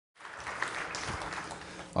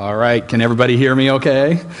All right, can everybody hear me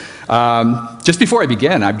okay? Just before I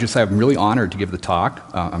begin, I'm really honored to give the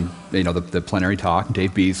talk, the plenary talk,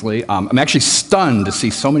 Dave Beasley. I'm actually stunned to see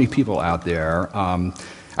so many people out there. I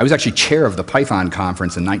was actually chair of the Python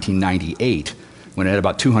conference in 1998 when it had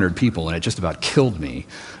about 200 people, and it just about killed me.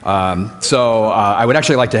 So I would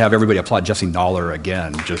actually like to have everybody applaud Jesse Noller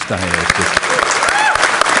again. It's just amazing.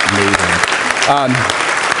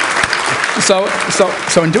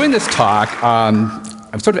 So in doing this talk,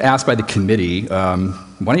 I'm sort of asked by the committee, why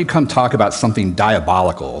don't you come talk about something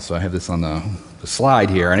diabolical? So I have this on the slide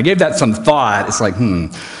here, and I gave that some thought. It's like,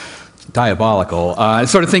 diabolical. I'm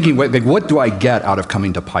sort of thinking, what do I get out of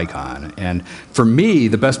coming to PyCon? And for me,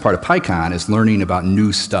 the best part of PyCon is learning about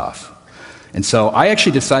new stuff. And so I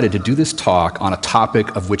actually decided to do this talk on a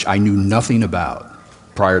topic of which I knew nothing about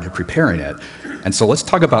prior to preparing it. And so let's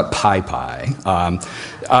talk about PyPy.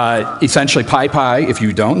 Essentially, PyPy, if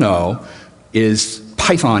you don't know, is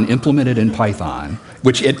Python implemented in Python,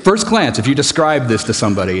 which at first glance, if you describe this to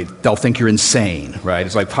somebody, they'll think you're insane, right?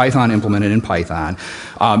 It's like Python implemented in Python.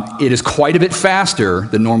 It is quite a bit faster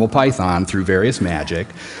than normal Python through various magic.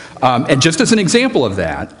 And just as an example of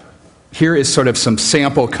that, here is sort of some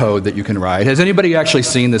sample code that you can write. Has anybody actually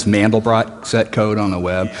seen this Mandelbrot set code on the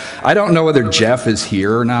web? I don't know whether Jeff is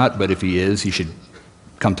here or not, but if he is, he should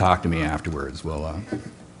come talk to me afterwards.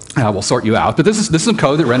 We'll sort you out. But this is some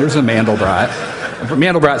code that renders a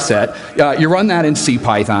Mandelbrot set. You run that in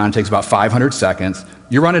CPython, it takes about 500 seconds.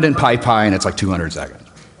 You run it in PyPy, and it's like 200 seconds.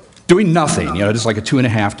 Doing nothing, just like a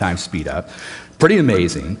 2.5 times speed up. Pretty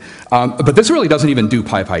amazing. But this really doesn't even do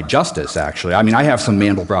PyPy justice, actually. I mean, I have some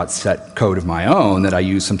Mandelbrot set code of my own that I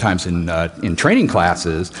use sometimes in training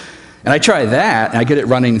classes. And I try that, and I get it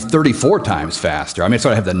running 34 times faster. I mean,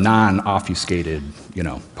 so I have the non-obfuscated,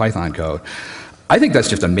 Python code. I think that's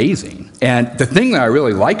just amazing. And the thing that I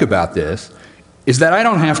really like about this is that I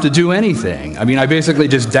don't have to do anything. I mean, I basically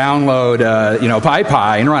just download,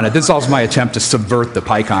 PyPy and run it. This is also my attempt to subvert the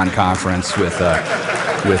PyCon conference with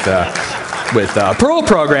Perl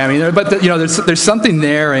programming. But there's something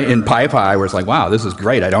there in PyPy where it's like, wow, this is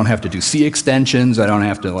great. I don't have to do C extensions. I don't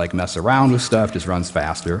have to mess around with stuff. Just runs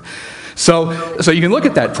faster. So you can look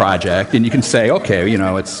at that project and you can say, okay,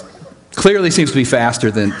 it's clearly seems to be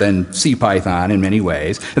faster than CPython in many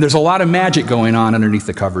ways. And there's a lot of magic going on underneath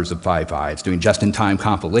the covers of PyPy. It's doing just-in-time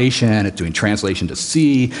compilation, it's doing translation to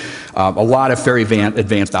C, a lot of very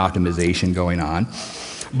advanced optimization going on.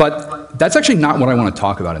 But that's actually not what I want to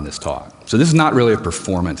talk about in this talk. So this is not really a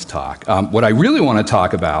performance talk. What I really want to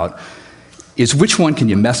talk about is which one can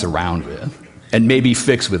you mess around with and maybe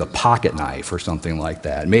fix with a pocket knife or something like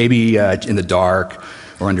that. Maybe in the dark,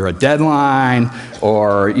 or under a deadline,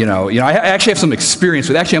 or, I actually have some experience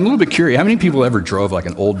with, I'm a little bit curious, how many people ever drove like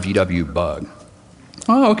an old VW Bug?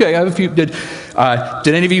 Oh, okay, I have a few. Did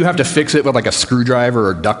any of you have to fix it with like a screwdriver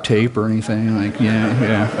or duct tape or anything?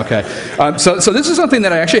 Okay. So this is something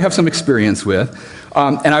that I actually have some experience with,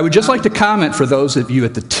 and I would just like to comment for those of you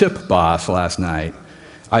at the tip boss last night,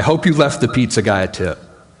 I hope you left the pizza guy a tip.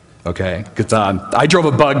 Okay, because I drove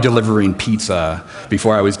a Bug delivering pizza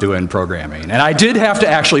before I was doing programming, and I did have to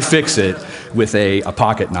actually fix it with a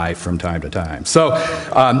pocket knife from time to time. So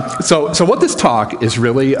what this talk is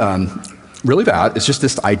really about is just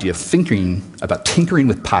this idea of thinking about tinkering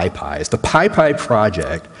with PyPy. Is the PyPy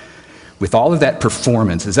project, with all of that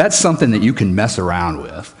performance, is that something that you can mess around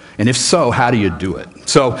with? And if so, how do you do it?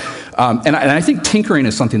 So, and I think tinkering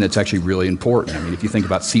is something that's actually really important. I mean, if you think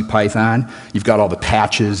about CPython, you've got all the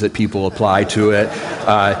patches that people apply to it.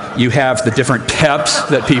 You have the different PEPs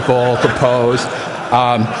that people propose.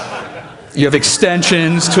 You have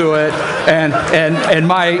extensions to it. And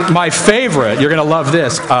my favorite, you're going to love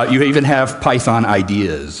this, you even have Python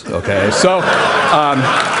ideas, okay? So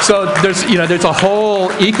there's a whole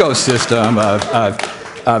ecosystem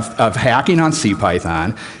of hacking on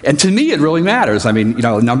CPython, and to me it really matters. I mean,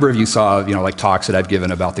 a number of you saw, like talks that I've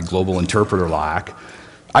given about the global interpreter lock.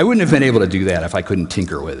 I wouldn't have been able to do that if I couldn't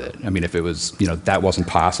tinker with it. I mean, if it was, that wasn't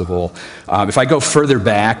possible. If I go further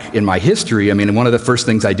back in my history, I mean, one of the first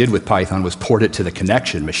things I did with Python was port it to the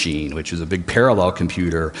connection machine, which is a big parallel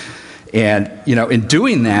computer. And, in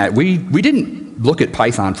doing that, we didn't look at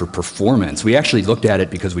Python for performance. We actually looked at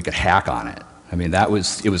it because we could hack on it. I mean, it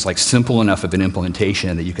was like simple enough of an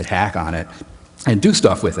implementation that you could hack on it and do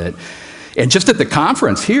stuff with it. And just at the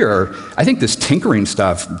conference here, I think this tinkering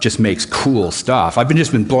stuff just makes cool stuff. I've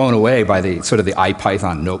just been blown away by the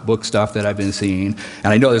IPython notebook stuff that I've been seeing.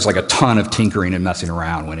 And I know there's like a ton of tinkering and messing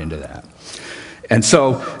around went into that. And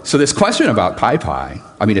so this question about PyPy,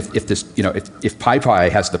 I mean, if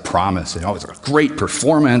PyPy has the promise, it's a great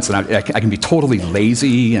performance, and I can be totally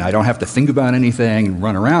lazy, and I don't have to think about anything and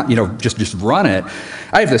run around, just run it.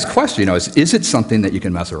 I have this question, is it something that you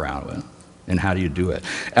can mess around with? And how do you do it?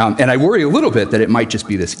 And I worry a little bit that it might just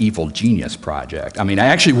be this evil genius project. I mean, I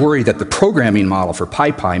actually worry that the programming model for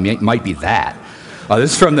PyPy might be that.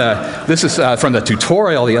 This is from the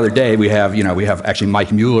tutorial the other day. We have actually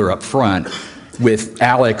Mike Mueller up front with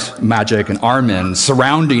Alex, Magic, and Armin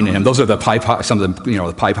surrounding him. Those are some of the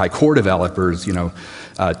the PyPy core developers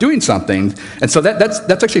doing something. And so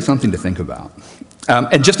that's actually something to think about.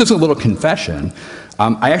 And just as a little confession,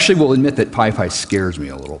 I actually will admit that PyPy scares me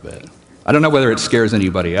a little bit. I don't know whether it scares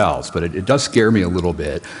anybody else, but it does scare me a little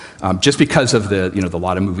bit, just because of the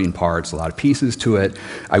lot of moving parts, a lot of pieces to it.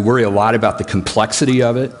 I worry a lot about the complexity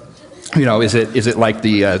of it. Is it like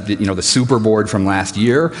the super board from last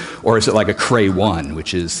year, or is it like a Cray 1,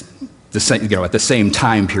 which is the same, at the same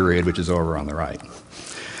time period, which is over on the right?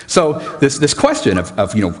 So this question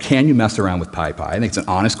of can you mess around with PyPy? I think it's an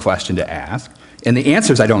honest question to ask, and the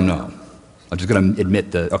answer is I don't know. I'm just going to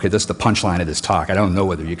admit that, this is the punchline of this talk. I don't know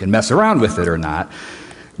whether you can mess around with it or not.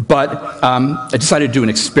 But I decided to do an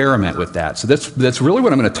experiment with that. So that's really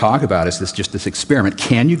what I'm going to talk about, is this experiment.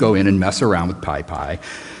 Can you go in and mess around with PyPy,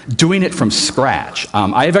 doing it from scratch?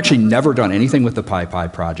 I have actually never done anything with the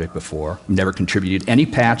PyPy project before, never contributed any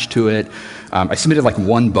patch to it. I submitted like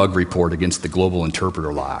one bug report against the global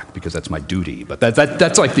interpreter lock, because that's my duty. But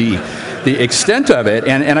that's like the extent of it.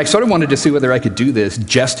 And I sort of wanted to see whether I could do this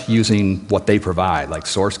just using what they provide, like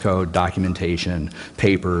source code, documentation,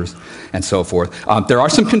 papers, and so forth. There are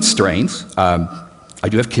some constraints. I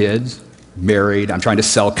do have kids, married, I'm trying to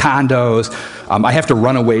sell condos. I have to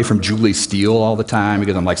run away from Julie Steele all the time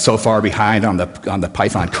because I'm like so far behind on the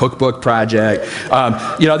Python cookbook project.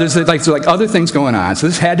 There's like other things going on. So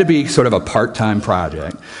this had to be sort of a part-time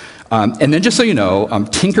project. And then just so you know,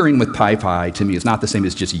 tinkering with PyPy to me is not the same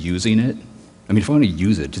as just using it. I mean, if I want to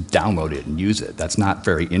use it, just download it and use it. That's not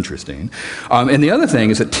very interesting. And the other thing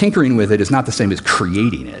is that tinkering with it is not the same as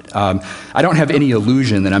creating it. I don't have any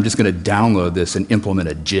illusion that I'm just going to download this and implement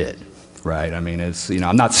a JIT, right? I mean,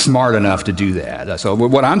 I'm not smart enough to do that. So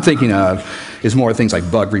what I'm thinking of is more things like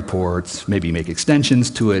bug reports, maybe make extensions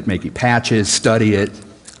to it, make patches, study it.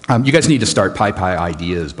 You guys need to start PyPy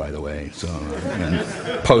ideas, by the way, so and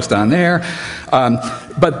post on there.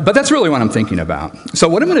 But that's really what I'm thinking about. So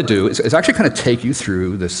what I'm going to do is actually kind of take you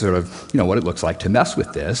through this sort of, what it looks like to mess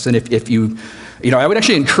with this. And if you, I would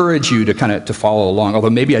actually encourage you to kind of to follow along, although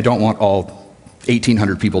maybe I don't want all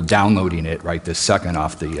 1,800 people downloading it right this second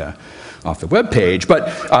off the web page.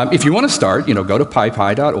 But if you want to start, go to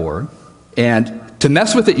pypy.org. And to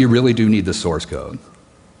mess with it, you really do need the source code.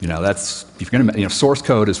 That's, if you're going to, source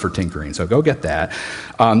code is for tinkering, so go get that.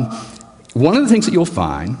 One of the things that you'll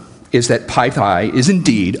find is that PyPy is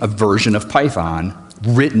indeed a version of Python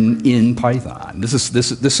written in Python.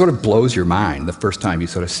 This sort of blows your mind the first time you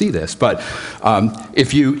sort of see this. But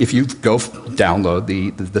if you go download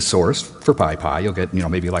the source for PyPy, you'll get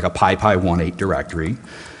maybe like a PyPy 1.8 directory.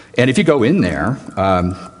 And if you go in there,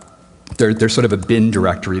 there's sort of a bin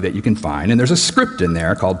directory that you can find, and there's a script in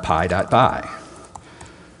there called py.py.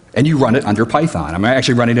 And you run it under Python. I'm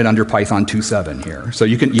actually running it under Python 2.7 here. So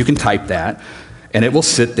you can type that, and it will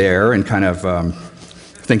sit there and kind of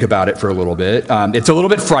think about it for a little bit. It's a little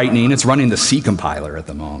bit frightening. It's running the C compiler at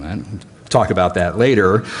the moment. Talk about that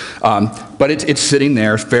later. But it's sitting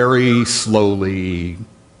there very slowly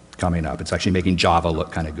coming up. It's actually making Java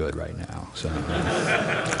look kind of good right now. So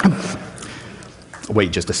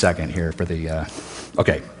wait just a second here for the,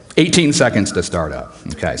 okay. 18 seconds to start up.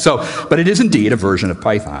 Okay, but it is indeed a version of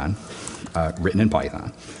Python, written in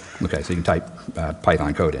Python. Okay, so you can type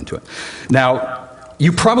Python code into it. Now,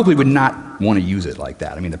 you probably would not want to use it like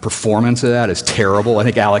that. I mean, the performance of that is terrible. I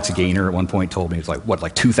think Alex Gaynor at one point told me it's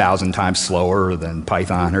like 2,000 times slower than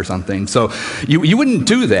Python or something. So you wouldn't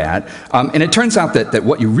do that. And it turns out that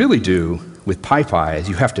what you really do with PyPy is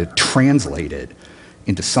you have to translate it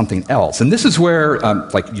into something else. And this is where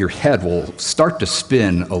your head will start to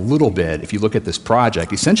spin a little bit if you look at this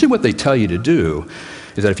project. Essentially what they tell you to do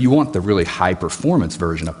is that if you want the really high performance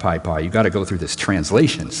version of PyPy, you've got to go through this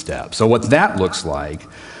translation step. So what that looks like,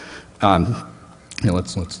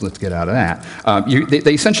 let's get out of that.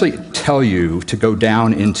 They essentially tell you to go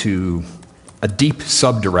down into a deep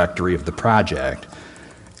subdirectory of the project,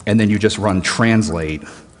 and then you just run translate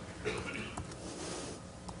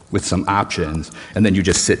with some options, and then you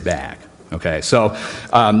just sit back. Okay, so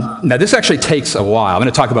now this actually takes a while. I'm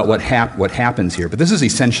going to talk about what happens here, but this is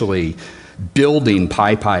essentially building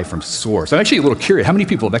PyPy from source. I'm actually a little curious, how many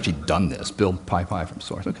people have actually done this, build PyPy from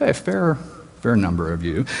source? Okay, a fair number of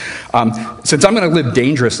you. Since I'm going to live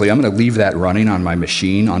dangerously, I'm going to leave that running on my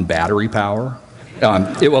machine on battery power.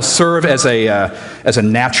 It will serve as a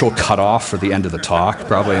natural cutoff for the end of the talk,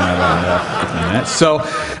 probably in around 15 minutes.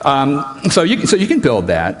 So you can build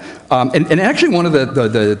that. And actually, one of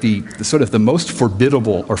the sort of the most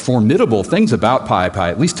formidable things about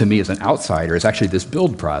PyPy, at least to me as an outsider, is actually this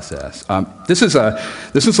build process. This is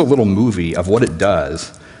a little movie of what it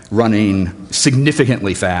does, running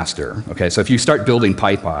significantly faster. Okay, so if you start building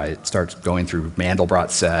PyPy, it starts going through Mandelbrot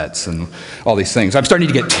sets and all these things. I'm starting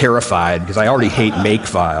to get terrified because I already hate make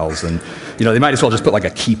files, and they might as well just put like a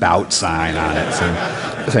keep out sign on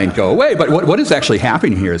it saying go away. But what is actually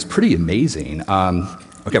happening here is pretty amazing.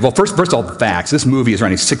 Okay, well, first all the facts. This movie is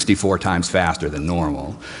running 64 times faster than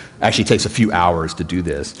normal. It actually takes a few hours to do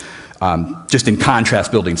this. Just in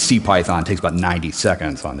contrast, building CPython takes about 90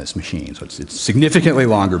 seconds on this machine, so it's significantly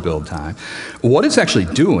longer build time. What it's actually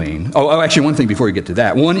doing, actually one thing before you get to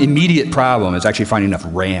that, one immediate problem is actually finding enough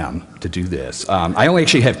RAM to do this. I only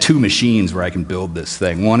actually have 2 machines where I can build this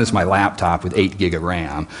thing. One is my laptop with 8 gig of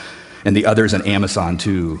RAM, and the other is an Amazon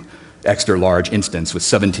 2 extra large instance with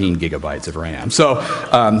 17 gigabytes of RAM. So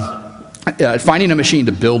finding a machine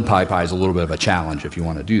to build PyPy is a little bit of a challenge if you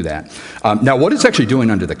want to do that. Now, what it's actually doing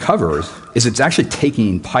under the covers is it's actually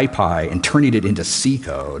taking PyPy and turning it into C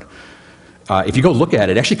code. If you go look at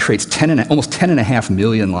it, it actually creates almost 10.5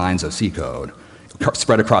 million lines of C code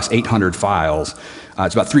spread across 800 files.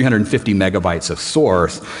 It's about 350 megabytes of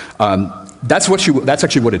source. That's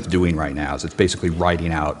actually what it's doing right now. Is it's basically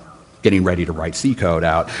getting ready to write C code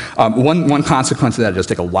out. One consequence of that, it does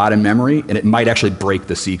take a lot of memory, and it might actually break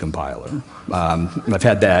the C compiler. I've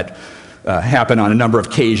had that happen on a number of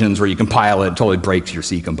occasions where you compile it, it totally breaks your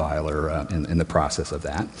C compiler in the process of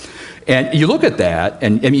that. And you look at that,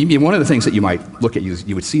 and I mean, one of the things that you might look at,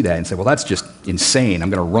 you would see that and say, well, that's just insane. I'm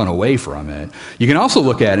going to run away from it. You can also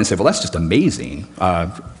look at it and say, well, that's just amazing.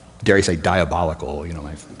 Dare I say diabolical,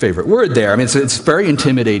 my favorite word there. I mean, it's a very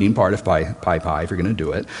intimidating part of PyPy if you're going to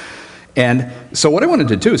do it. And so what I wanted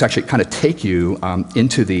to do is actually kind of take you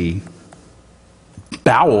into the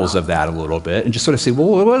bowels of that a little bit and just sort of say,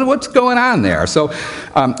 well, what's going on there? So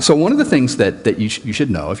one of the things that you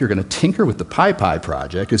should know if you're going to tinker with the PyPy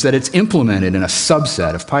project is that it's implemented in a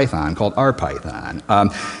subset of Python called rPython.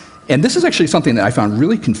 And this is actually something that I found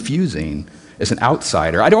really confusing as an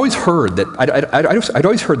outsider. I'd always heard that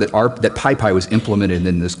that PyPy was implemented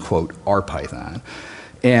in this quote rPython,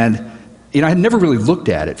 and I had never really looked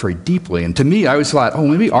at it very deeply. And to me, I always thought,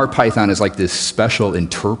 maybe rPython is like this special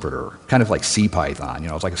interpreter, kind of like CPython.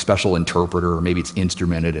 It's like a special interpreter, or maybe it's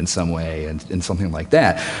instrumented in some way, and something like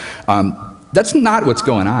that. That's not what's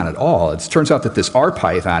going on at all. It turns out that this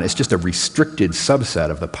rPython is just a restricted subset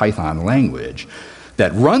of the Python language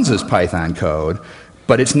that runs as Python code,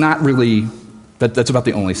 but it's not really. That's about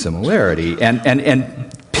the only similarity. And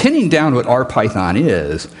pinning down what rPython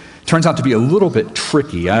is turns out to be a little bit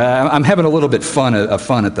tricky. I'm having a little bit fun at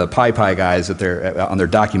the PyPy guys on their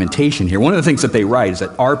documentation here. One of the things that they write is that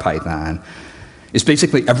rPython is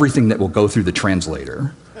basically everything that will go through the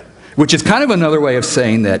translator, which is kind of another way of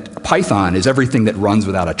saying that Python is everything that runs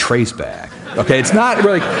without a traceback. Okay, it's not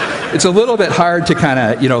really. It's a little bit hard to kind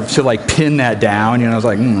of to like pin that down. I was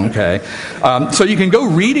like, okay. So you can go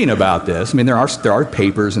reading about this. I mean, there are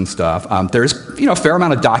papers and stuff. There's a fair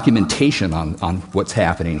amount of documentation on what's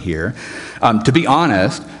happening here. To be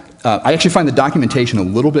honest, I actually find the documentation a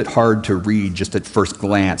little bit hard to read just at first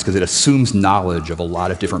glance because it assumes knowledge of a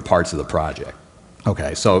lot of different parts of the project.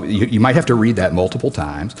 Okay, so you might have to read that multiple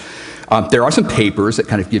times. There are some papers that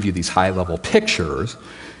kind of give you these high-level pictures.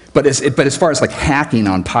 But as far as like hacking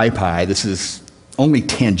on PyPy, this is only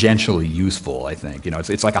tangentially useful, I think.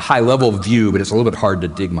 It's like a high-level view, but it's a little bit hard to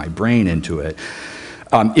dig my brain into it.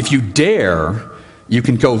 If you dare, you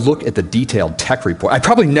can go look at the detailed tech report. I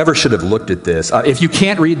probably never should have looked at this. If you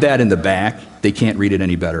can't read that in the back, they can't read it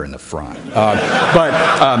any better in the front.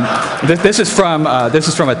 This is from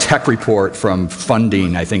a tech report from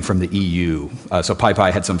funding, I think, from the EU. So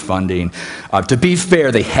PyPy had some funding. To be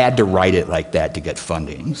fair, they had to write it like that to get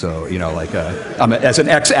funding. So as an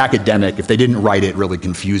ex-academic, if they didn't write it really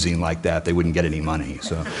confusing like that, they wouldn't get any money.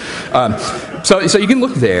 So you can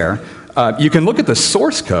look there. You can look at the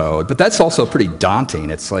source code, but that's also pretty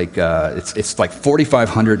daunting. It's like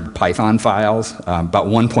 4,500 Python files, about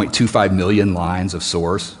 1.25 million lines of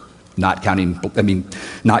source, not counting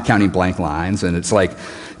blank lines, and it's like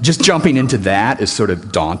just jumping into that is sort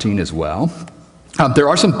of daunting as well. There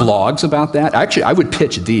are some blogs about that. Actually, I would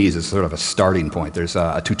pitch these as sort of a starting point. There's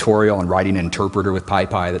a tutorial on writing an interpreter with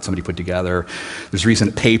PyPy that somebody put together. There's a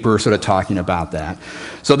recent paper sort of talking about that.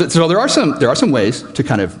 So there are some ways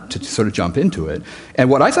to sort of jump into it. And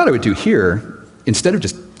what I thought I would do here, instead of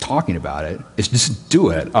just talking about it, is just do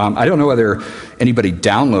it. I don't know whether anybody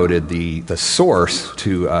downloaded the source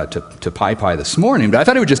to PyPy this morning, but I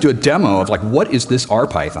thought I would just do a demo of like, what is this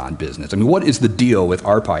RPython business? I mean, what is the deal with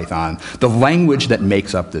RPython, the language that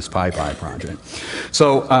makes up this PyPy project?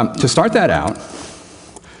 So to start that out,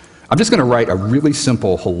 I'm just going to write a really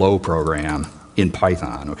simple hello program in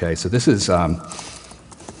Python. Okay, so this is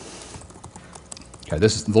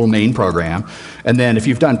this is the little main program, and then if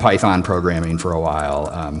you've done Python programming for a while,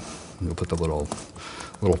 we'll put the little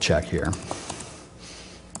check here.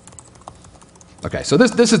 Okay, so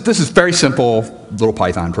this is very simple little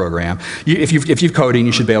Python program. If you've coding,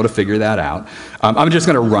 you should be able to figure that out. I'm just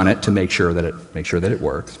going to run it to make sure that it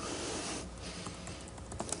works.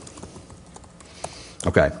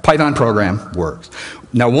 Okay, Python program works.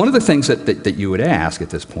 Now, one of the things that you would ask at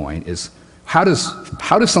this point is how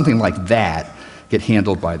does something like that get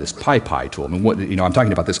handled by this PyPy tool? I mean, I'm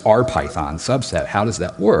talking about this RPython subset. How does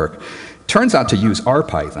that work? Turns out to use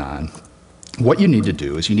RPython, what you need to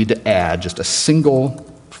do is you need to add just a single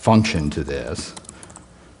function to this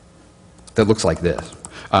that looks like this.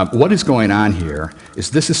 What is going on here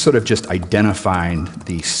is this is sort of just identifying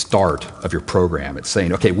the start of your program. It's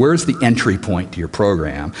saying, okay, where's the entry point to your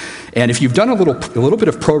program? And if you've done a little bit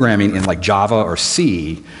of programming in like Java or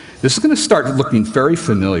C, this is going to start looking very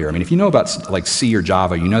familiar. I mean, if you know about like C or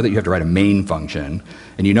Java, you know that you have to write a main function,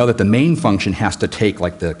 and you know that the main function has to take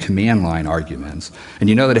like the command line arguments, and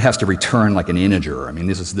you know that it has to return like an integer. I mean,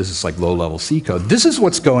 this is like low-level C code. This is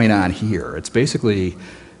what's going on here. It's basically,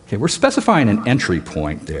 okay, we're specifying an entry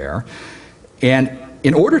point there, and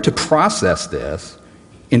in order to process this,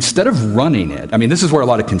 instead of running it, I mean, this is where a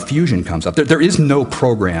lot of confusion comes up. There is no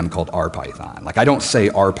program called RPython. Like, I don't say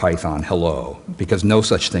RPython hello, because no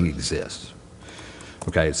such thing exists.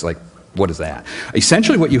 Okay, it's like, what is that?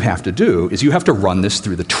 Essentially what you have to do is you have to run this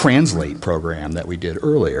through the translate program that we did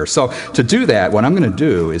earlier. So to do that, what I'm going to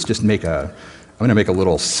do is just make a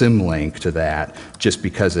little symlink to that, just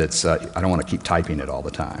because it's I don't want to keep typing it all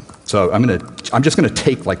the time. So I'm just going to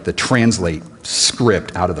take like the translate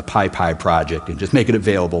script out of the PyPy project and just make it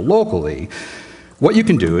available locally. What you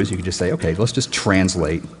can do is you can just say, okay, let's just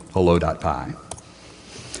translate hello.py.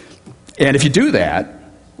 And if you do that,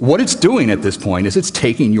 what it's doing at this point is it's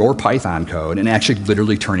taking your Python code and actually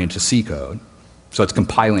literally turning it into C code. So it's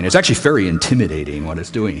compiling. It's actually very intimidating what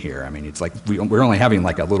it's doing here. I mean, it's like we're only having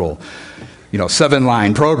like a little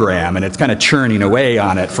 7-line program, and it's kind of churning away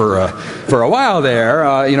on it for a while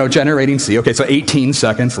there, generating C. Okay, so 18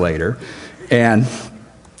 seconds later, and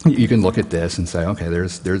you can look at this and say, okay,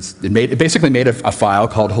 it basically made a file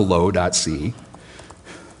called hello.c.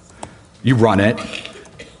 You run it,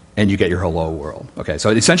 and you get your hello world. Okay, so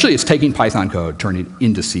essentially it's taking Python code, turning it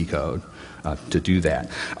into C code to do that.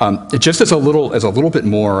 It just as a little bit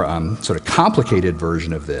more sort of complicated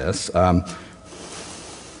version of this.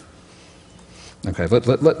 Okay,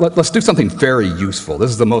 let's do something very useful. This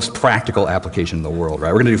is the most practical application in the world,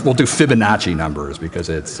 right? We'll do Fibonacci numbers because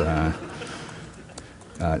it's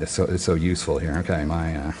so useful here. Okay,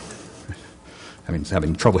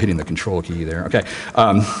 having trouble hitting the control key there. Okay,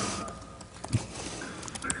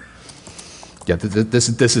 yeah,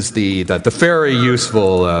 this is the very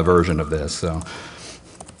useful version of this. So.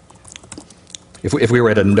 If we were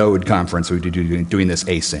at a Node conference, we'd be doing this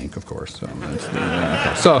async, of course. So,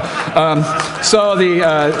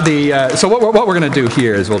 so what we're going to do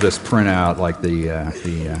here is we'll just print out like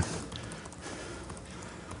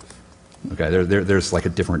okay, there's like a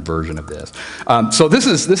different version of this. So this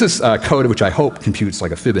is code which I hope computes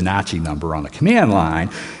like a Fibonacci number on the command line.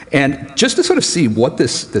 And just to sort of see what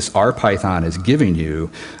this RPython is giving you,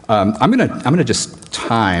 I'm gonna just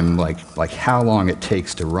time like how long it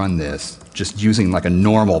takes to run this, just using like a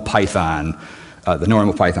normal Python, the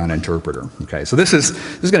normal Python interpreter. Okay, so this is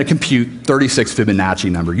going to compute 36 Fibonacci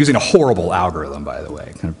number using a horrible algorithm, by the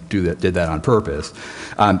way. Kind of did that on purpose.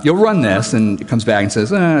 You'll run this, and it comes back and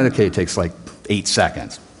says, okay, it takes like 8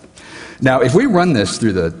 seconds. Now, if we run this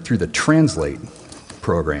through the translate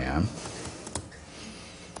program,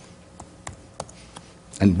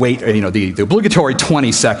 and wait, the obligatory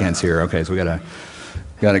 20 seconds here. Okay, so we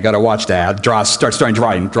gotta watch that. Start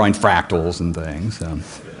drawing fractals and things.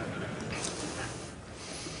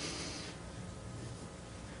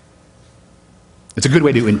 It's a good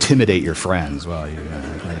way to intimidate your friends while you do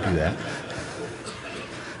that.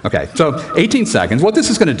 Okay, so 18 seconds. What this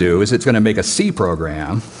is going to do is it's going to make a C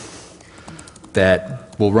program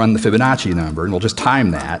that will run the Fibonacci number, and we'll just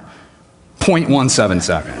time that, 0.17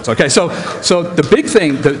 seconds. Okay, so the big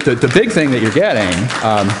thing, the big thing that you're getting,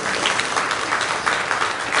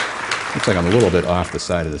 looks like I'm a little bit off the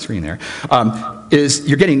side of the screen there, is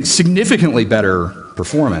you're getting significantly better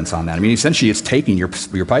performance on that. I mean, essentially it's taking your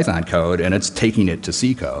Python code and it's taking it to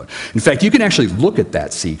C code. In fact, you can actually look at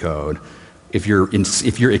that C code if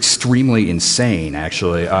you're extremely insane,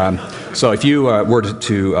 actually. So if you were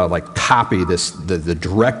to like copy the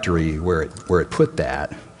directory where it put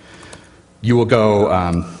that, you will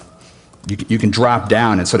go. You can drop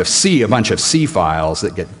down and sort of see a bunch of C files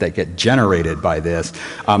that get generated by this.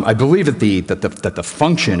 I believe that the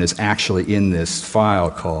function is actually in this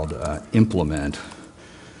file called implement.c,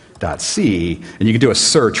 and you can do a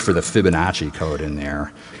search for the Fibonacci code in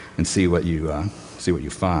there and see what you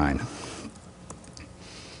find.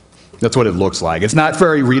 That's what it looks like. It's not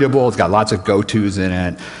very readable. It's got lots of go-tos in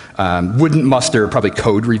it. Wouldn't muster probably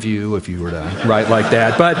code review if you were to write like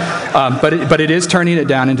that. But it is turning it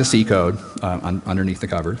down into C code underneath the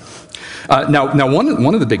cover. Now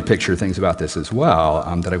one of the big picture things about this as well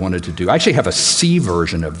that I wanted to do, I actually have a C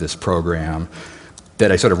version of this program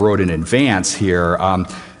that I sort of wrote in advance here.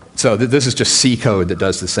 So this is just C code that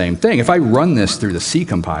does the same thing. If I run this through the C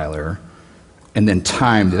compiler and then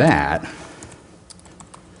time that,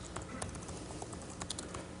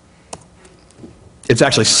 it's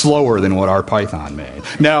actually slower than what our Python made.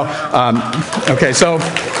 Now, okay, so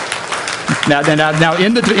now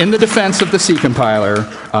in the defense of the C compiler,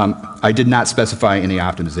 I did not specify any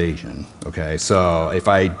optimization. Okay, so if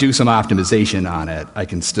I do some optimization on it, I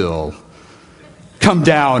can still come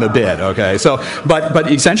down a bit. Okay, so but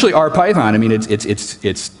essentially our Python, I mean,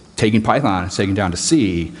 it's taking Python, it's taking down to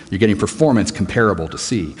C. You're getting performance comparable to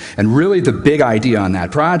C, and really the big idea on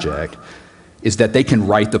that project is that they can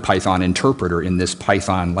write the Python interpreter in this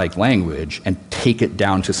Python-like language and take it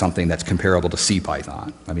down to something that's comparable to C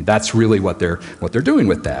Python. I mean, that's really what they're doing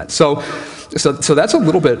with that. So that's a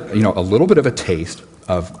little bit of a taste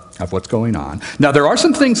of what's going on. Now there are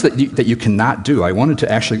some things that you cannot do. I wanted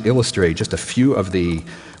to actually illustrate just a few of the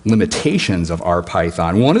limitations of our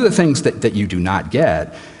Python. One of the things that you do not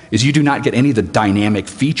get is you do not get any of the dynamic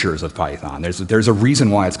features of Python. There's a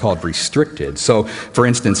reason why it's called restricted. So, for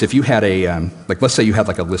instance, if you had like let's say you had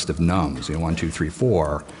like a list of nums, 1, 2, 3,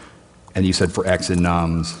 4, and you said for x in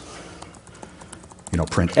nums,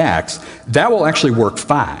 print x, that will actually work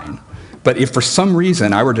fine. But if for some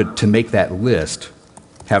reason I were to make that list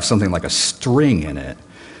have something like a string in it,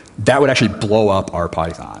 that would actually blow up our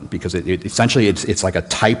Python, because essentially it's like a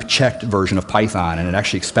type-checked version of Python, and it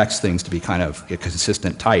actually expects things to be kind of a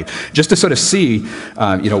consistent type. Just to sort of see,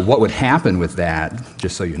 what would happen with that,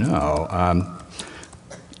 just so you know,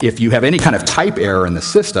 if you have any kind of type error in the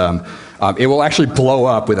system, it will actually blow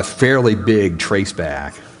up with a fairly big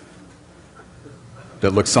traceback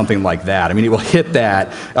that looks something like that. I mean, it will hit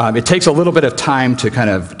that. It takes a little bit of time to kind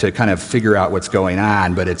of figure out what's going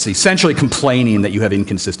on, but it's essentially complaining that you have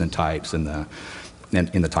inconsistent types in the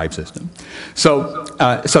type system. So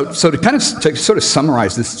to sort of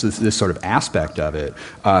summarize this sort of aspect of it,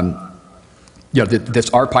 this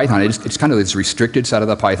our Python, it's kind of this restricted set of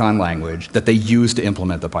the Python language that they use to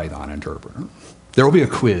implement the Python interpreter. There will be a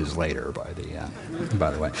quiz later, by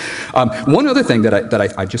the way. One other thing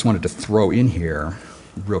that I just wanted to throw in here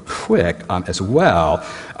real quick as well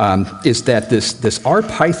is that this R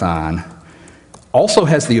Python also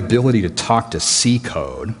has the ability to talk to C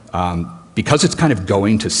code. Because it's kind of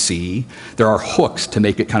going to C, there are hooks to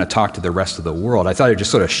make it kind of talk to the rest of the world. I thought I'd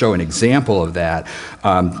just sort of show an example of that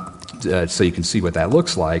so you can see what that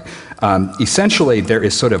looks like. Essentially, there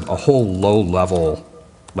is sort of a whole low-level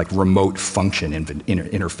like remote function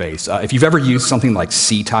interface. If you've ever used something like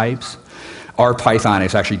C types, our Python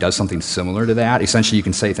actually does something similar to that. Essentially, you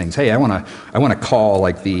can say things. Hey, I want to call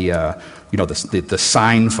like the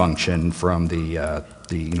sign function from the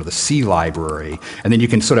C library, and then you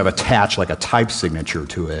can sort of attach like a type signature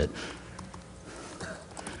to it.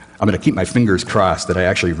 I'm going to keep my fingers crossed that I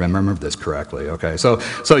actually remember this correctly. Okay, so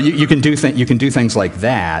you can do things like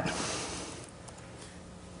that.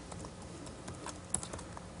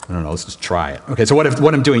 I don't know, let's just try it. Okay, so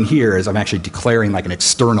what I'm doing here is I'm actually declaring like an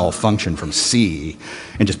external function from C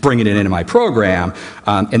and just bringing it into my program,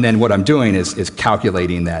 and then what I'm doing is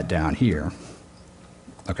calculating that down here.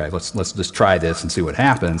 Okay, let's just try this and see what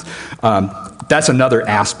happens. That's another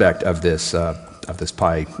aspect of this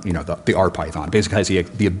the R Python. Basically has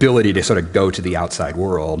the ability to sort of go to the outside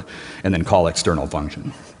world and then call external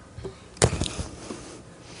function.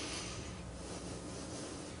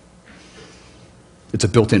 It's a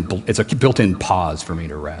built-in pause for me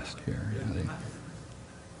to rest here.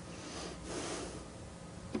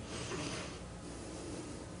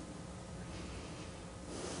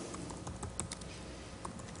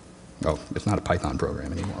 Oh, it's not a Python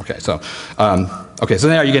program anymore. Okay, so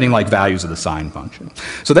now you're getting like values of the sign function.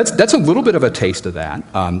 So that's a little bit of a taste of that.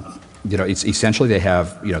 It's essentially they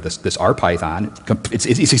have this RPython.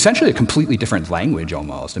 It's essentially a completely different language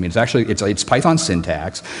almost. I mean, it's Python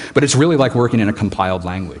syntax, but it's really like working in a compiled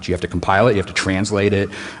language. You have to compile it, you have to translate it.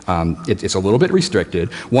 It's a little bit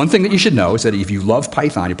restricted. One thing that you should know is that if you love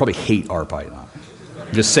Python, you probably hate RPython.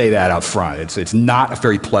 Just say that up front. It's not a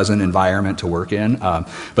very pleasant environment to work in,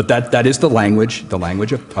 but that is the language of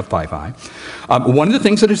PyPy. One of the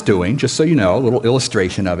things that it's doing, just so you know, a little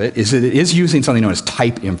illustration of it, is that it is using something known as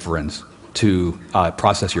type inference to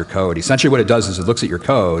process your code. Essentially what it does is it looks at your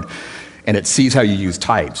code and it sees how you use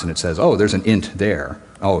types and it says, oh, there's an int there.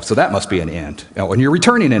 Oh, so that must be an int. Oh, and you're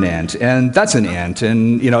returning an int, and that's an int.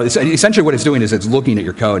 And essentially what it's doing is it's looking at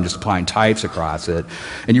your code and just applying types across it.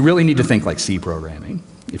 And you really need to think like C programming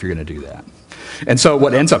if you're going to do that. And so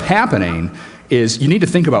what ends up happening is you need to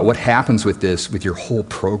think about what happens with this, with your whole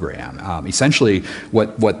program. Essentially,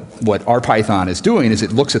 what RPython is doing is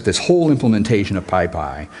it looks at this whole implementation of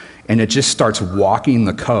PyPy, and it just starts walking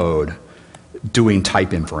the code doing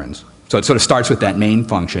type inference. So it sort of starts with that main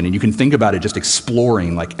function, and you can think about it just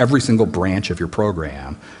exploring like every single branch of your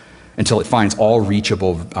program until it finds all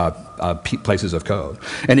reachable places of code.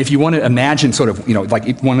 And if you want to imagine sort of,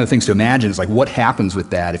 like one of the things to imagine is like what happens with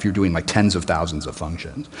that if you're doing like tens of thousands of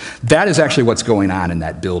functions. That is actually what's going on in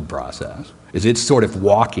that build process, is it's sort of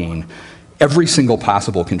walking every single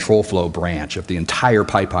possible control flow branch of the entire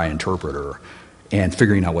PyPy interpreter and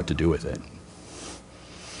figuring out what to do with it.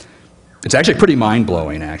 It's actually pretty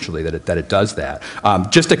mind-blowing, actually, that it does that.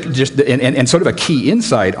 And sort of a key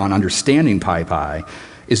insight on understanding PyPy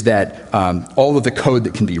is that all of the code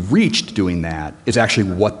that can be reached doing that is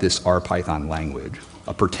actually what this RPython language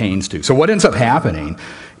pertains to. So what ends up happening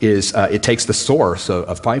is it takes the source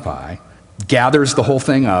of PyPy, gathers the whole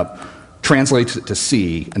thing up, translates it to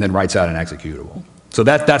C, and then writes out an executable. So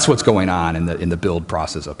that's what's going on in the build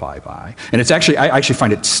process of PyPy. And it's actually, I actually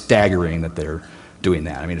find it staggering that they're doing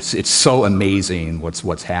that. I mean, it's so amazing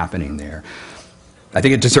what's happening there. I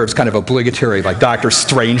think it deserves kind of obligatory, like Dr.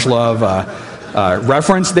 Strangelove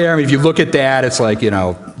reference there. I mean, if you look at that, it's like,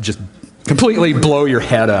 just completely blow your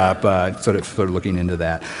head up, sort of looking into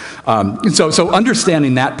that. So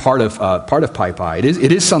understanding that part of PyPy,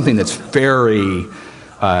 it is something that's very,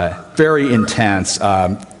 very intense.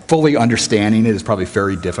 Fully understanding it is probably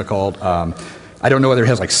very difficult. I don't know whether it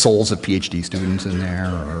has like souls of PhD students in there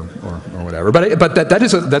or whatever, but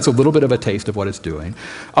that's a little bit of a taste of what it's doing.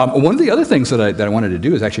 One of the other things that I wanted to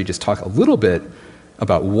do is actually just talk a little bit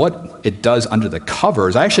about what it does under the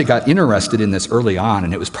covers. I actually got interested in this early on,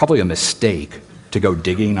 and it was probably a mistake to go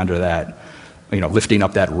digging under that, lifting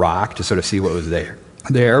up that rock to sort of see what was there.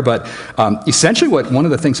 But essentially one of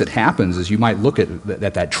the things that happens is you might look at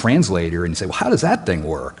that translator and say, well, how does that thing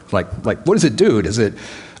work? Like what does it do? Does it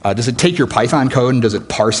take your Python code and does it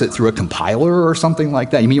parse it through a compiler or something like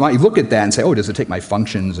that? I mean, you might look at that and say, oh, does it take my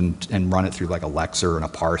functions and run it through like a lexer and a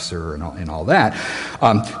parser and all that?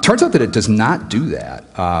 Turns out that it does not do that.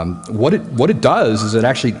 What it does is it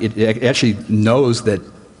actually knows that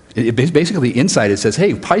basically the insight, it says,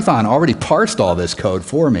 hey, Python already parsed all this code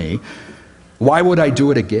for me. Why would I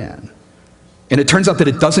do it again? And it turns out that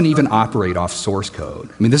it doesn't even operate off source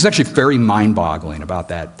code. I mean, this is actually very mind-boggling about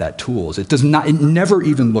that tool. It never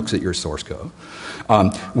even looks at your source code.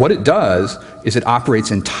 What it does is it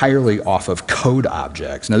operates entirely off of code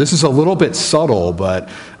objects. Now, this is a little bit subtle, but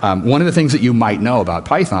one of the things that you might know about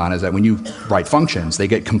Python is that when you write functions, they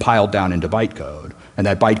get compiled down into bytecode. And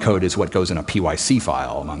that bytecode is what goes in a PYC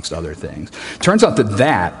file, amongst other things. Turns out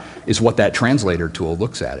that is what that translator tool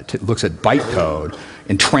looks at. It looks at bytecode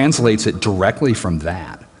and translates it directly from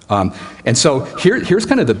that. And so here's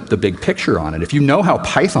kind of the big picture on it. If you know how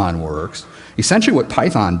Python works, essentially what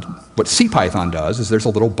CPython does is there's a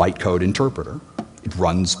little bytecode interpreter. It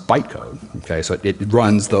runs bytecode, okay? So it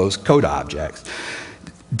runs those code objects.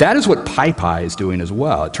 That is what PyPy is doing as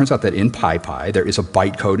well. It turns out that in PyPy there is a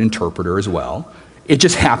bytecode interpreter as well. It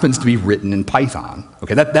just happens to be written in Python.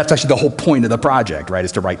 Okay, that's actually the whole point of the project, right,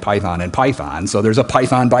 is to write Python in Python. So there's a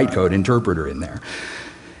Python bytecode interpreter in there.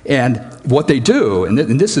 And what they do, and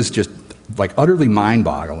this is just like utterly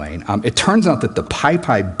mind-boggling, it turns out that the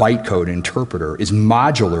PyPy bytecode interpreter is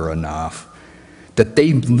modular enough that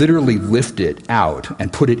they literally lift it out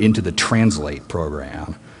and put it into the translate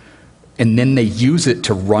program. And then they use it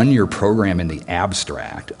to run your program in the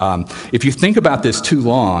abstract. If you think about this too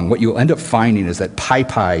long, what you'll end up finding is that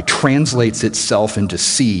PyPy translates itself into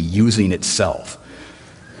C using itself.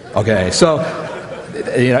 Okay, so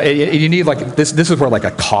you need like this. This is where like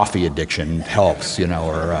a coffee addiction helps, or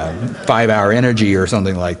 5-hour energy or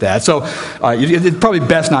something like that. So it's probably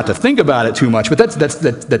best not to think about it too much. But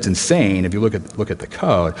that's insane if you look at the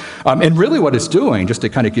code. And really, what it's doing, just to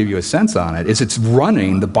kind of give you a sense on it, is it's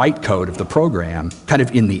running the bytecode of the program kind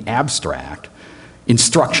of in the abstract,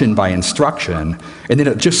 instruction by instruction, and then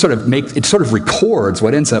it just sort of records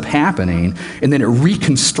what ends up happening, and then it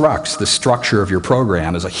reconstructs the structure of your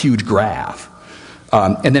program as a huge graph.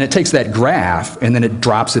 And then it takes that graph and then it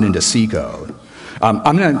drops it into C code.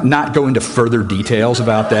 I'm going to not go into further details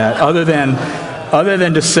about that, other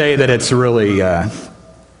than to say that it's really,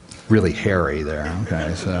 really hairy there.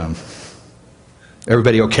 Okay, so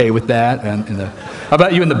everybody okay with that? And how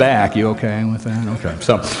about you in the back? You okay with that? Okay,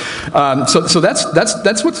 so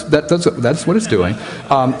that's what it's doing.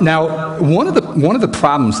 Now, one of the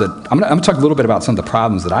problems that I'm going to talk a little bit about some of the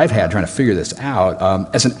problems that I've had trying to figure this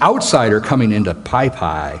out. As an outsider coming into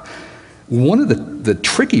PyPy, one of the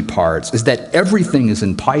tricky parts is that everything is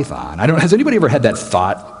in Python. Has anybody ever had that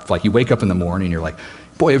thought? Like you wake up in the morning and you're like,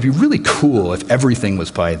 boy, it'd be really cool if everything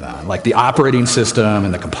was Python, like the operating system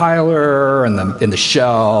and the compiler and the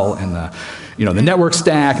shell and the network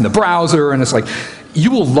stack and the browser, and it's like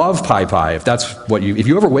you will love PyPy if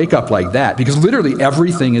you ever wake up like that, because literally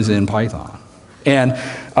everything is in Python. And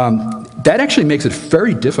that actually makes it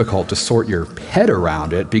very difficult to sort your head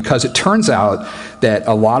around it, because it turns out that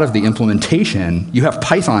a lot of the implementation, you have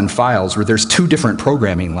Python files where there's two different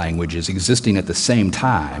programming languages existing at the same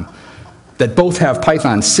time that both have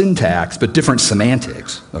Python syntax but different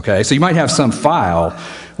semantics, okay? So you might have some file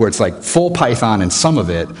where it's like full Python in some of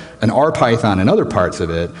it, and RPython in other parts of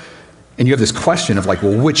it, and you have this question of like,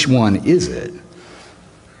 well, which one is it?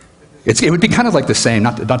 It would be kind of like the same,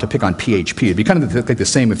 not to pick on PHP, it'd be kind of like the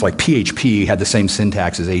same if like PHP had the same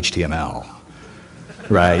syntax as HTML,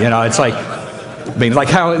 right? It's like, like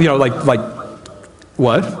how, like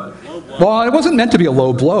what? Well, it wasn't meant to be a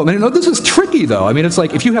low blow. This is tricky, though. It's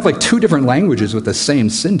like if you have like two different languages with the same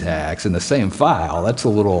syntax in the same file, that's a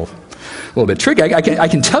little bit tricky. I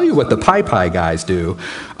can tell you what the PyPy guys do.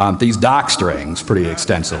 These doc strings pretty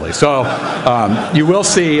extensively. So you will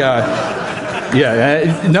see.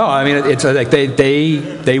 It's like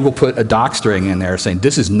they will put a doc string in there saying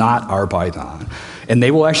this is not our Python. And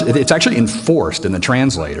it's actually enforced in the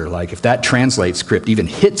translator. Like if that translate script even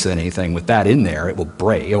hits anything with that in there, it will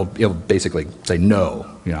break. It'll basically say no.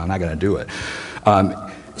 I'm not going to do it.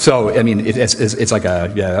 So it's like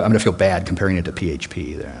I'm going to feel bad comparing it to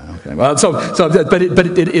PHP there. Okay. Well, but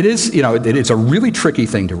it is it's a really tricky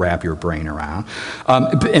thing to wrap your brain around.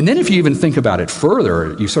 And then if you even think about it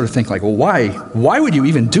further, you sort of think like, well, why would you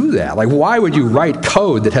even do that? Like, why would you write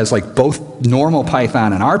code that has like both normal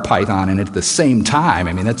Python and RPython in it at the same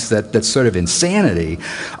time? That's sort of insanity.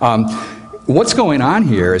 What's going on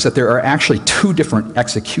here is that there are actually two different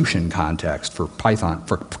execution contexts for Python,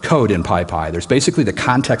 for code in PyPy. There's basically the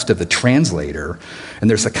context of the translator, and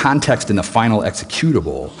there's the context in the final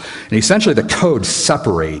executable. And essentially the code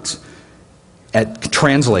separates at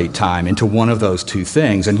translate time into one of those two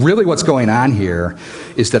things. And really what's going on here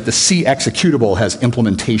is that the C executable has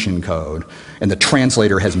implementation code, and the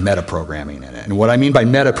translator has metaprogramming in it. And what I mean by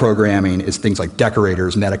metaprogramming is things like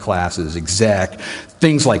decorators, metaclasses, exec,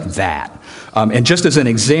 things like that. And just as an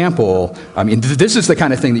example, this is the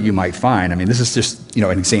kind of thing that you might find. This is just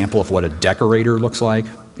an example of what a decorator looks like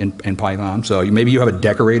in Python. So maybe you have a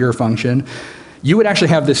decorator function. You would actually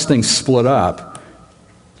have this thing split up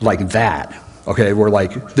like that. Okay, where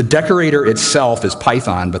like the decorator itself is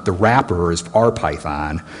Python, but the wrapper is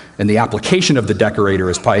RPython, and the application of the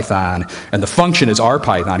decorator is Python, and the function is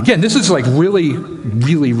RPython. Again, this is like really,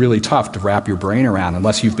 really, really tough to wrap your brain around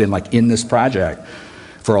unless you've been like in this project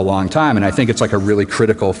for a long time, and I think it's like a really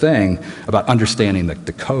critical thing about understanding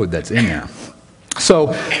the code that's in there. So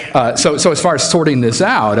as far as sorting this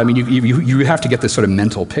out, you have to get this sort of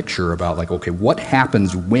mental picture about like, okay, what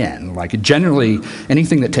happens when? Like generally,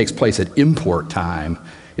 anything that takes place at import time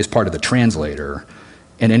is part of the translator,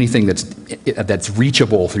 and anything that's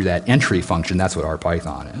reachable through that entry function, that's what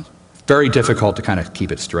RPython is. Very difficult to kind of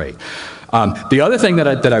keep it straight. The other thing that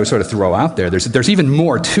I would sort of throw out there, there's even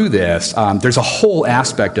more to this. There's a whole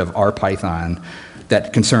aspect of RPython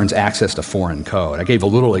that concerns access to foreign code. I gave a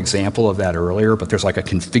little example of that earlier, but there's like a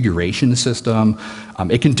configuration system.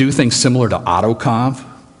 It can do things similar to autoconf.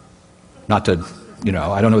 Not to,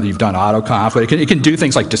 I don't know that you've done autoconf, but it can do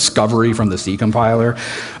things like discovery from the C compiler.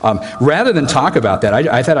 Rather than talk about that,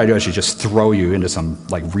 I thought I'd actually just throw you into some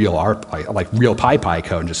like real PyPy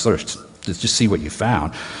code and just sort of just see what you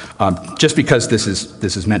found. Just because this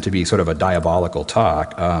is meant to be sort of a diabolical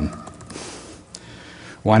talk,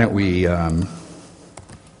 why don't we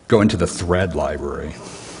go into the thread library.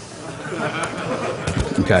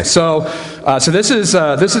 Okay, so this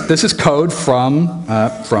is code from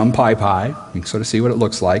PyPy. You can sort of see what it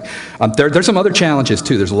looks like. There's some other challenges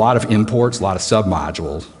too. There's a lot of imports, a lot of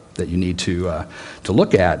submodules that you need to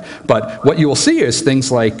look at. But what you will see is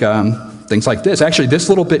things like this. Actually, this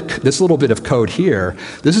little bit of code here.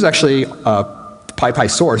 This is actually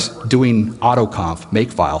PyPy source doing autoconf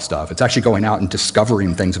makefile stuff. It's actually going out and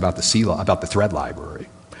discovering things about the thread library.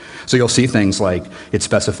 So you'll see things like it's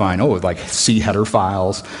specifying, like C header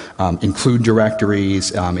files, include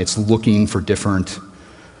directories. It's looking for different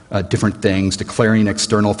things, declaring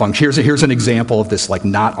external functions. Here's an example of this like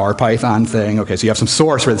not rpython thing. Okay, so you have some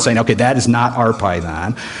source where it's saying, okay, that is not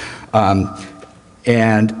rpython,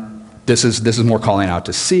 and this is more calling out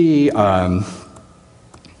to C.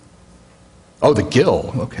 The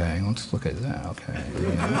GIL. Okay, let's look at that. Okay.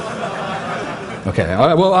 Okay,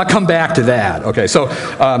 well, I'll come back to that. Okay, so,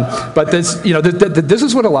 but this, this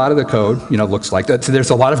is what a lot of the code, looks like. There's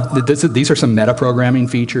a lot of, these are some meta-programming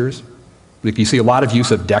features. Like you see a lot of use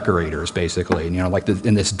of decorators, basically. And,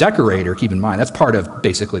 in this decorator, keep in mind, that's part of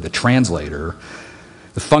basically the translator.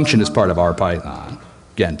 The function is part of rpython.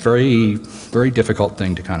 Again, very, very difficult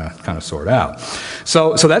thing to kind of sort out.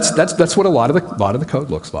 So that's what a lot of the code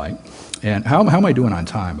looks like. And how am I doing on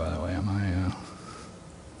time, by the way? Am I?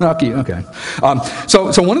 Okay.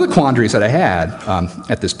 So one of the quandaries that I had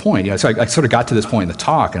at this point, so I sort of got to this point in the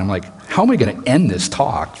talk, and I'm like, how am I going to end this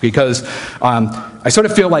talk? Because I sort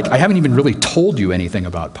of feel like I haven't even really told you anything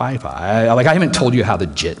about PyPy. I haven't told you how the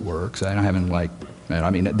JIT works. I haven't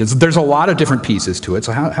there's a lot of different pieces to it.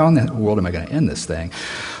 So how in the world am I going to end this thing?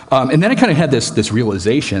 And then I kind of had this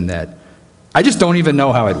realization that I just don't even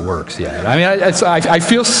know how it works yet. I mean, I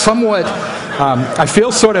feel somewhat,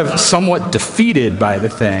 sort of somewhat defeated by the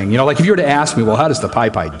thing. Like if you were to ask me, well, how does the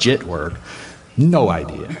PyPy JIT work? No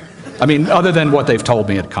idea. I mean, other than what they've told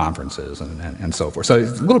me at conferences and so forth. So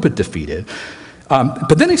it's a little bit defeated.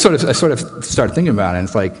 But then I sort of started thinking about it, and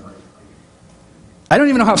it's like, I don't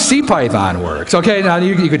even know how CPython works. Okay, now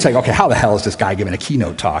you could say, okay, how the hell is this guy giving a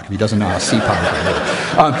keynote talk if he doesn't know how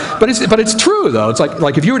CPython works? But it's true though. It's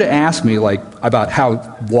like if you were to ask me about how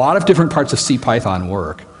a lot of different parts of CPython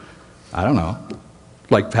work, I don't know.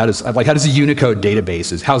 Like how does the Unicode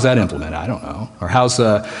databases, how's that implemented? I don't know. Or how's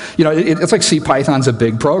it's like CPython's a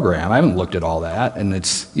big program. I haven't looked at all that, and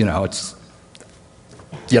it's I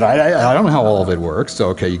don't know how all of it works.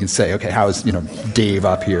 So okay, you can say, okay, how is Dave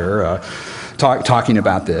up here talking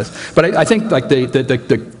about this? But I think like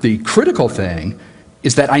the critical thing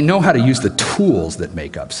is that I know how to use the tools that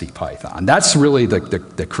make up CPython. That's really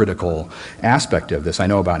the critical aspect of this. I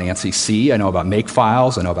know about ANSI C, I know about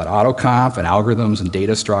makefiles, I know about autoconf and algorithms and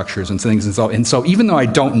data structures and things. And so even though I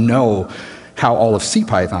don't know how all of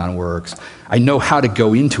CPython works, I know how to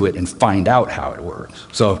go into it and find out how it works.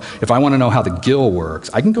 So if I want to know how the GIL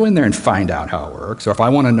works, I can go in there and find out how it works. Or if I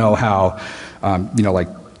want to know how,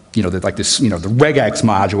 the regex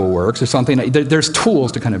module works or something, there's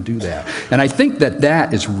tools to kind of do that. And I think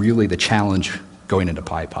that is really the challenge going into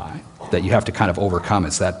PyPy that you have to kind of overcome.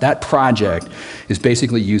 Is that project is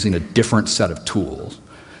basically using a different set of tools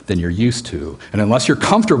than you're used to. And unless you're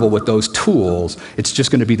comfortable with those tools, it's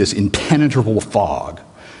just going to be this impenetrable fog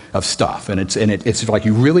of stuff. And it's like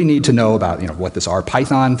you really need to know about what this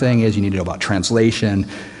rpython thing is. You need to know about translation.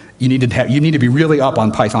 You need to be really up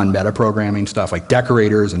on Python metaprogramming stuff like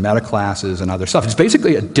decorators and metaclasses and other stuff. It's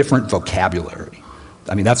basically a different vocabulary.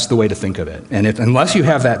 I mean, that's the way to think of it. And unless you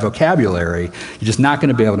have that vocabulary, you're just not going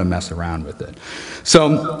to be able to mess around with it.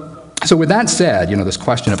 So with that said, this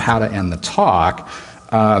question of how to end the talk,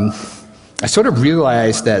 I sort of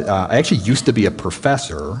realized that I actually used to be a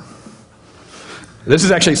professor. This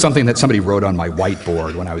is actually something that somebody wrote on my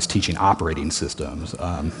whiteboard when I was teaching operating systems.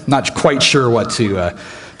 Not quite sure what to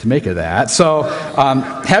make of that. So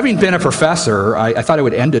having been a professor, I thought I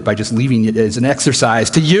would end it by just leaving it as an exercise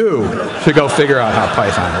to you to go figure out how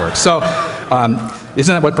Python works. So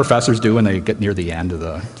isn't that what professors do when they get near the end of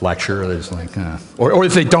the lecture? They're just like, or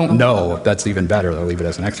if they don't know, that's even better. They'll leave it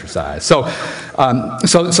as an exercise. So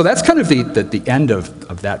that's kind of the end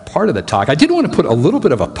of that part of the talk. I did want to put a little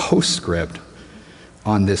bit of a postscript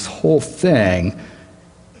on this whole thing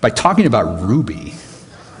by talking about Ruby.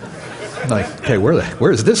 Like, okay,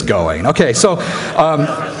 where is this going? Okay, so,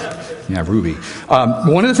 Ruby.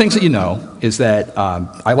 One of the things that you know is that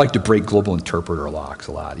I like to break global interpreter locks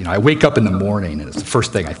a lot. I wake up in the morning and it's the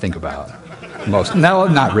first thing I think about. No,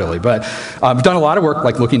 not really, but I've done a lot of work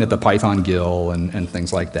like looking at the Python GIL and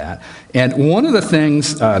things like that. And one of the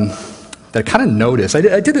things that I kind of noticed,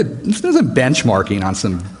 I did some benchmarking on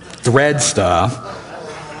some thread stuff.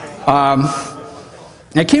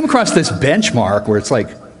 And I came across this benchmark where it's like,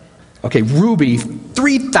 okay, Ruby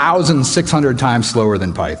 3,600 times slower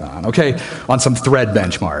than Python, okay, on some thread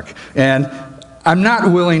benchmark. And I'm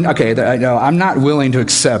not willing, okay, I'm not willing to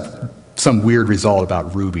accept some weird result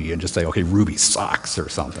about Ruby and just say, okay, Ruby sucks or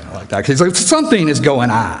something like that. Because like, something is going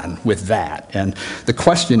on with that. And the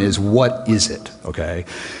question is, what is it, okay?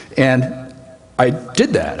 And I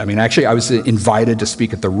did that. I mean, actually, I was invited to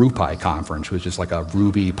speak at the RuPy conference, which is like a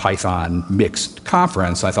Ruby Python mixed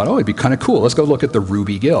conference. I thought, oh, it'd be kind of cool. Let's go look at the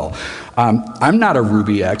Ruby GIL. I'm not a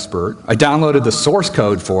Ruby expert. I downloaded the source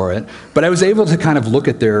code for it, but I was able to kind of look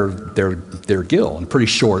at their GIL in pretty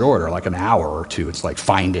short order, like an hour or two. It's like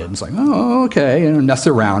find it. It's like, oh, okay, and mess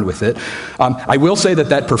around with it. I will say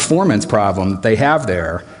that performance problem that they have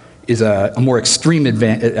there is a more extreme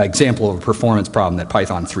example of a performance problem that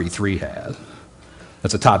Python 3.3 has.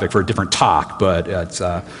 That's a topic for a different talk, but it's,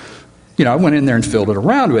 you know, I went in there and filled it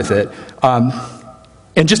around with it.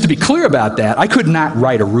 And just to be clear about that, I could not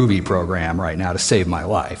write a Ruby program right now to save my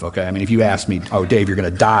life, okay? I mean, if you asked me, oh, Dave, you're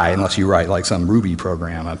going to die unless you write like some Ruby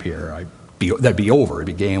program up here, that'd be over, it'd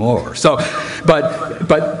be game over. So,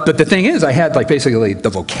 but the thing is, I had like basically the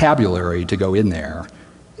vocabulary to go in there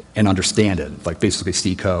and understand it, like basically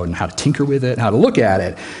C code and how to tinker with it, how to look at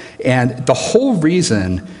it. And the whole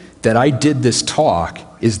reason that I did this talk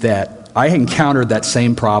is that I encountered that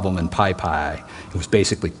same problem in PyPy. It was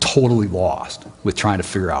basically totally lost with trying to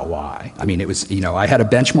figure out why. I mean, it was, you know, I had a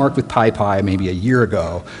benchmark with PyPy maybe a year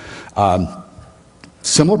ago.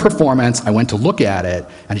 Similar performance, I went to look at it,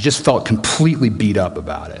 and I just felt completely beat up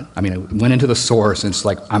about it. I mean, I went into the source, and it's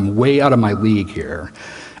like, I'm way out of my league here,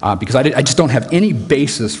 because I just don't have any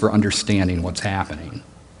basis for understanding what's happening.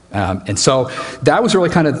 And so that was really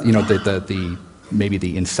kind of, you know, maybe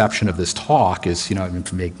the inception of this talk is, you know,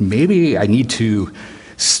 maybe I need to,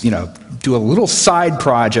 you know, do a little side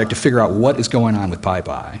project to figure out what is going on with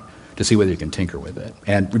PyPy to see whether you can tinker with it.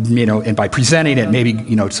 And, you know, and by presenting it, maybe,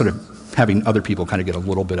 you know, sort of having other people kind of get a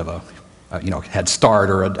little bit of a, you know, head start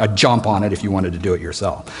or a jump on it if you wanted to do it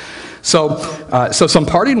yourself. So, so some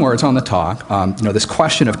parting words on the talk, you know, this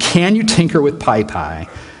question of can you tinker with PyPy?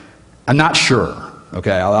 I'm not sure. Okay,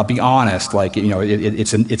 I'll be honest, like, you know,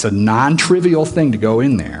 it's a non-trivial thing to go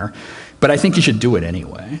in there, but I think you should do it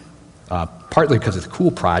anyway. Partly because it's a cool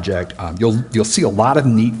project. You'll see a lot of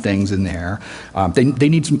neat things in there. They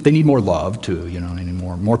need more love too, you know,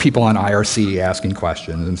 more people on IRC asking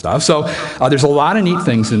questions and stuff. So there's a lot of neat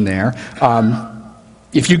things in there.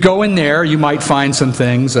 If you go in there, you might find some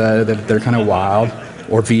things that they're kind of wild.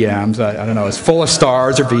 Or VMs, I don't know, it's full of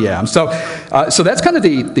stars or VMs. So that's kind of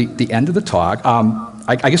the end of the talk.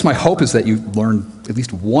 I guess my hope is that you learn at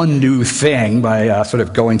least one new thing by sort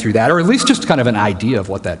of going through that, or at least just kind of an idea of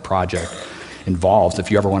what that project involves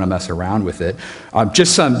if you ever want to mess around with it.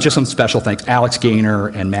 Just some special thanks. Alex Gaynor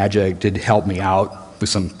and Magic did help me out with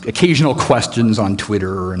some occasional questions on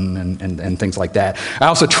Twitter and things like that. I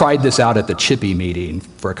also tried this out at the Chippy meeting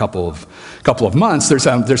for a couple of months. There's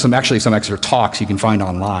actually some extra talks you can find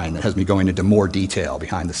online that has me going into more detail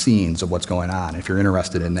behind the scenes of what's going on. If you're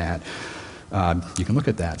interested in that, you can look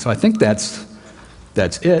at that. So I think that's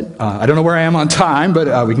it. I don't know where I am on time, but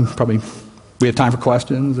we have time for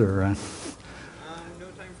questions or.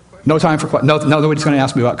 No time for questions. No, nobody's going to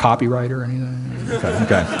ask me about copyright or anything.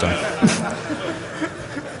 Okay. So.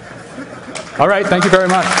 All right, thank you very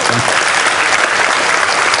much.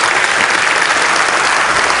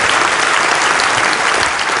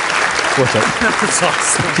 What's that? That's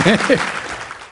awesome.